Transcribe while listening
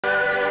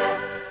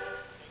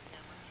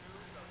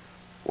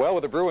Well,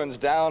 with the Bruins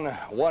down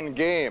one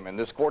game in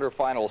this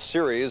quarterfinal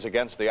series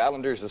against the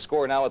Islanders, the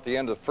score now at the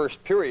end of the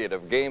first period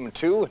of Game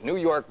 2, New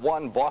York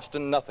 1,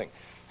 Boston nothing.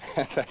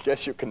 And I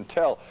guess you can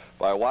tell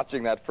by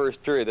watching that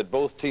first period that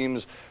both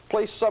teams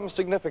placed some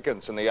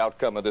significance in the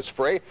outcome of this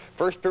fray.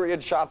 First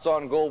period shots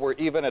on goal were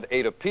even at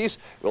 8 apiece.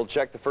 We'll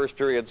check the first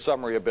period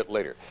summary a bit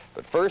later.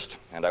 But first,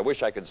 and I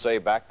wish I could say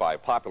back by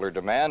popular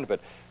demand,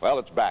 but, well,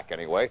 it's back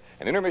anyway,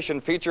 an intermission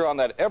feature on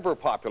that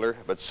ever-popular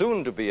but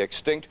soon-to-be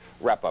extinct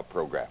wrap-up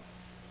program.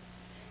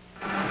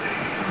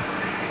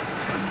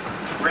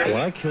 When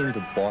I came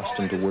to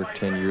Boston to work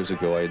 10 years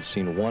ago, I had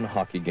seen one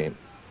hockey game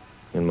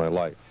in my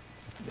life.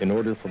 In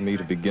order for me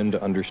to begin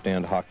to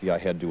understand hockey, I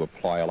had to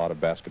apply a lot of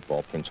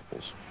basketball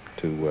principles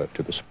to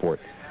the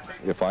sport.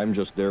 If I'm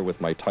just there with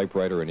my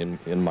typewriter and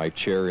in my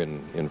chair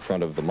in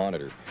front of the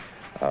monitor,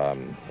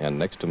 and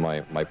next to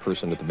my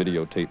person at the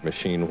videotape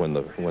machine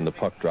when the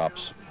puck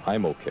drops,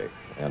 I'm okay,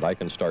 and I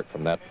can start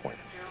from that point.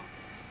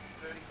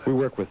 We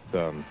work with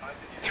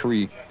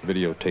 3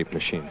 videotape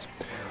machines.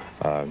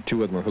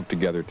 2 of them are hooked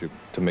together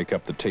to make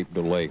up the tape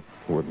delay,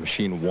 where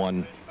machine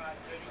 1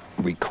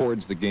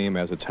 records the game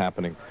as it's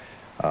happening,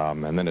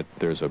 and then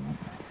there's a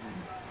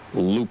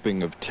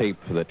looping of tape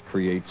that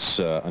creates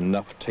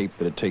enough tape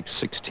that it takes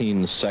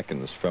 16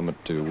 seconds from it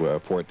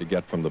for it to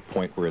get from the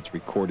point where it's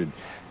recorded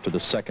to the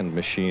second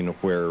machine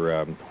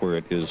where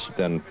it is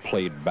then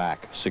played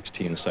back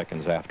 16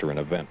 seconds after an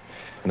event.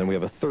 And then we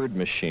have a third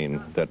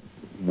machine that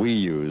we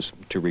use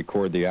to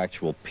record the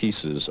actual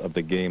pieces of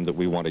the game that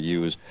we want to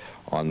use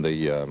on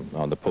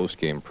the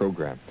post-game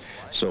program.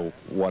 So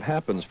what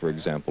happens, for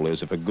example,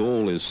 is if a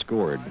goal is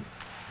scored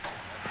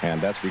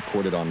and that's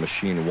recorded on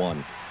machine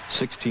 1,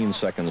 16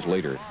 seconds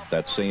later,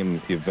 that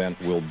same event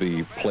will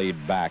be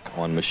played back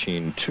on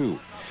machine 2.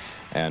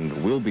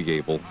 And we'll be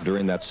able,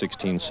 during that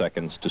 16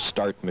 seconds, to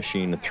start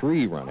machine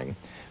 3 running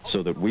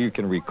so that we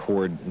can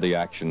record the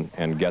action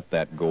and get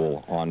that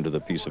goal onto the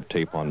piece of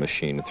tape on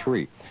machine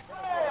 3.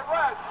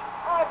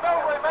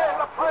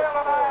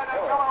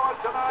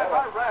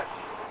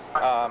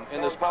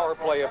 In this power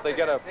play, if they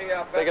get a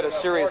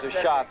series of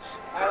shots,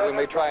 we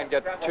may try and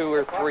get 2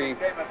 or 3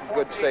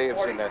 good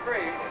saves in there.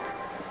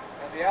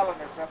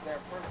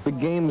 The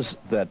games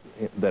that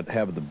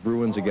have the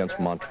Bruins against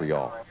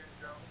Montreal,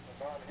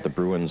 the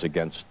Bruins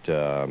against,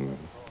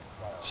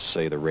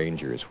 say, the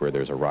Rangers, where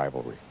there's a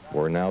rivalry,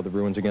 or now the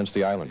Bruins against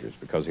the Islanders,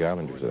 because the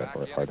Islanders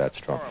are that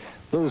strong.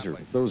 Those are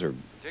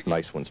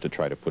nice ones to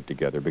try to put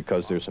together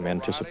because there's some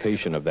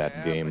anticipation of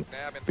that game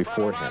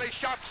beforehand.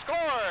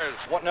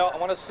 Now, I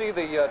want to see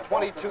the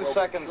 22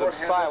 seconds of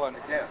silence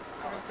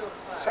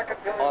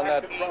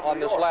on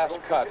this last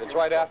cut. It's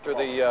right after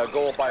the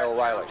goal by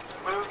O'Reilly.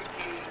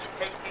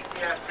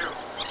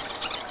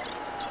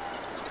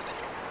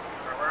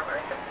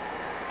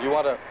 You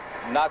want a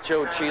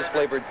nacho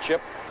cheese-flavored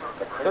chip?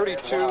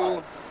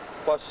 32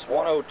 plus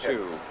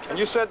 102. And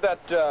you said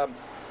that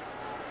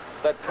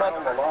that cut,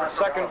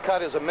 second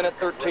cut, is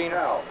 1:13.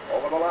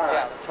 Over the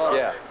line.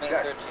 Yeah.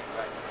 Minute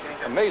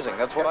 13. Amazing.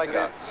 That's what I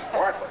got.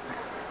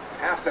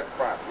 Pass it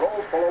front.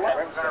 Roll full of left.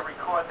 I'm going to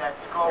record that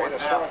score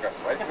now.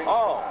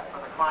 Oh. For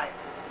the client.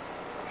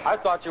 I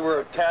thought you were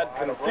a tad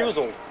confused.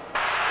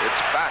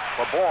 It's back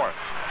for Bourne.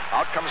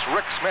 Out comes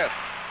Rick Smith.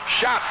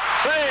 Shot.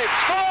 Save.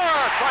 Score!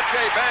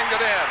 Trottier banged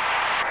it in.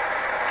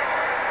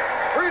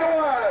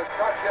 3-1 as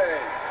Trottier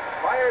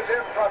fires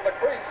in from the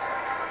crease.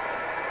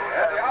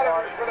 And the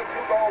Islanders with a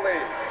 2-goal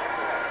lead.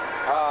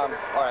 All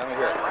right, let me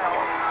hear it.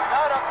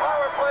 Not a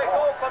power play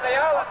goal for the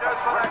Islanders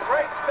from a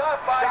great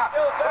stop by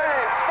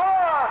Gilbert.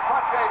 Score!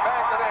 Trottier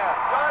banged it in.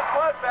 John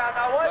Bloodbound.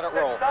 Now watch the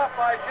stop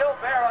by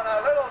Gilbert on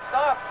a little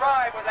soft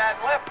drive with that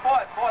left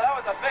foot. Boy, that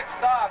was a big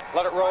stop.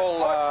 Let it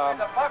roll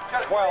the puck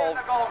just 12 in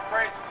the goal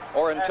crease.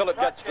 or until it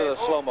gets to the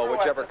slow-mo,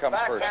 whichever comes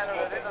first.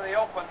 Backhanded it into the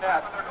open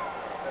net.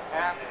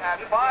 And at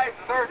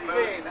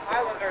 5:13,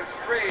 Islanders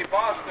 3,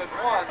 Boston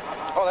 1.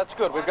 Oh, that's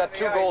good. We've got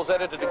 2 goals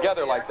edited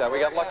together like that. We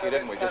got lucky,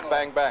 didn't we? Just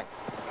bang, bang.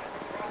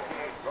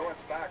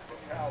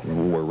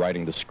 We're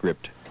writing the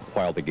script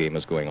while the game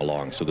is going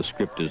along, so the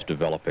script is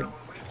developing.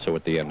 So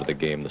at the end of the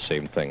game, the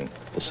same thing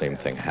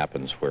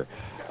happens, where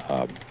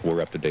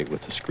we're up to date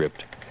with the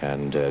script,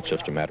 and it's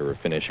just a matter of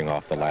finishing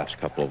off the last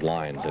couple of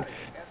lines.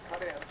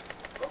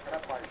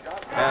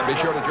 And be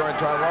sure to join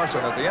Tom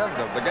Larson at the end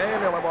of the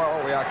game. You'll have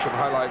all the action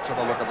highlights and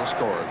a look at the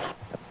scores.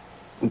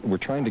 We're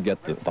trying to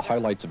get the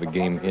highlights of a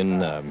game in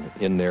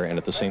there, and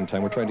at the same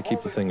time, we're trying to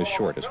keep the thing as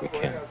short as we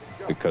can.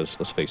 Because,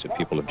 let's face it,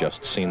 people have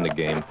just seen the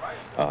game.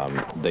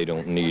 They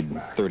don't need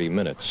 30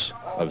 minutes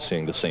of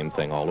seeing the same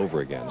thing all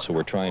over again. So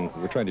we're trying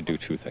to do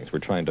 2 things. We're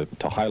trying to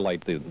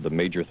highlight the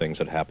major things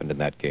that happened in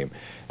that game,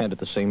 and at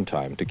the same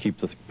time, to keep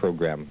the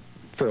program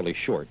fairly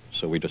short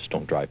so we just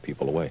don't drive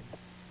people away.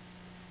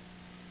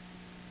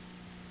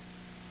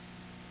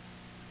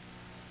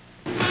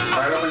 All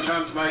right, open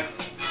thumbs, Mike.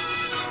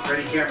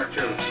 Ready, camera 2.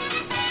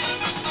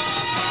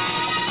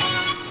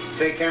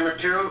 Take camera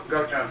 2,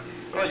 go, Tom.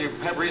 Well, you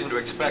have reason to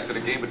expect that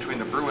a game between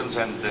the Bruins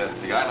and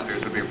the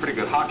Islanders would be a pretty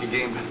good hockey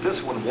game, but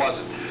this one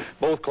wasn't.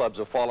 Both clubs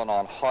have fallen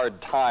on hard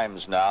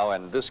times now,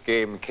 and this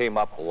game came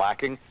up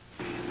lacking.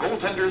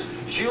 Goaltenders,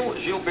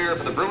 Gilbert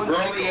for the Bruins,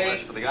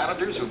 and for the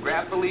Islanders, who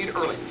grabbed the lead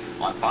early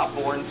on Bob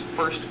Bourne's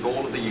first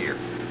goal of the year.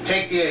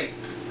 Take the 8.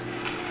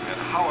 And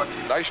Howard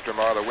Nystrom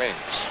are the wings.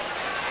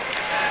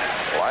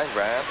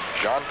 Langvan,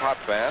 John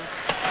Potvin,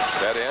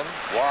 set in,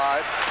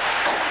 wide,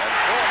 and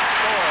Bourne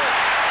scored.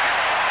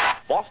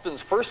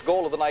 Boston's first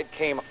goal of the night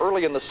came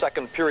early in the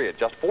second period,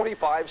 just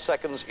 45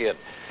 seconds in.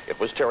 It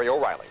was Terry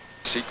O'Reilly.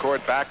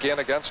 Secord back in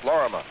against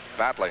Lorimer,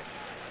 battling,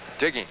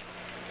 digging.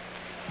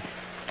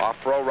 Off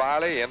for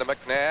O'Reilly, into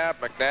McNabb.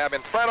 McNabb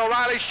in front,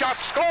 O'Reilly shot,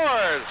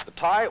 scores! The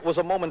tie was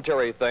a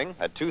momentary thing.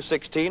 At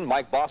 2:16,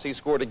 Mike Bossy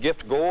scored a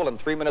gift goal, and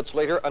 3 minutes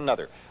later,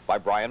 another by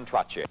Brian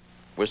Trottier.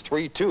 It was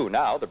 3-2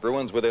 now, the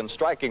Bruins within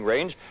striking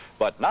range,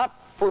 but not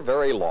for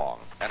very long.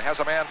 And has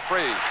a man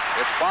free.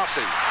 It's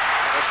Bossy. And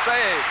a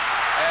save.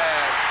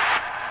 And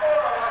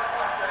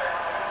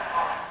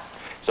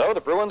so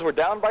the Bruins were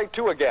down by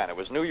 2 again. It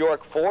was New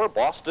York 4,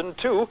 Boston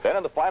 2. Then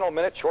in the final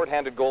minute,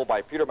 shorthanded goal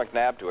by Peter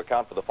McNabb to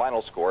account for the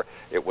final score.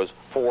 It was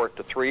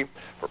 4-3.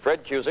 For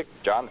Fred Cusick,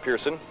 John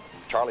Pearson,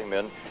 Charlie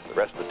Minn, the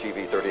rest of the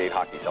TV38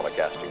 hockey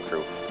telecasting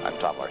crew, I'm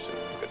Tom Larson.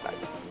 Good night.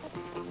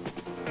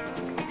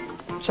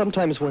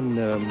 Sometimes when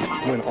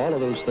all of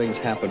those things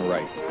happen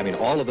right, I mean,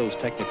 all of those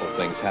technical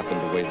things happen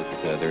the way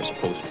that they're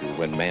supposed to,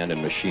 when man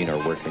and machine are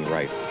working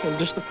right. And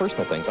just the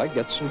personal things, I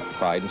get some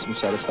pride and some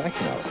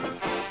satisfaction out of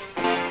it.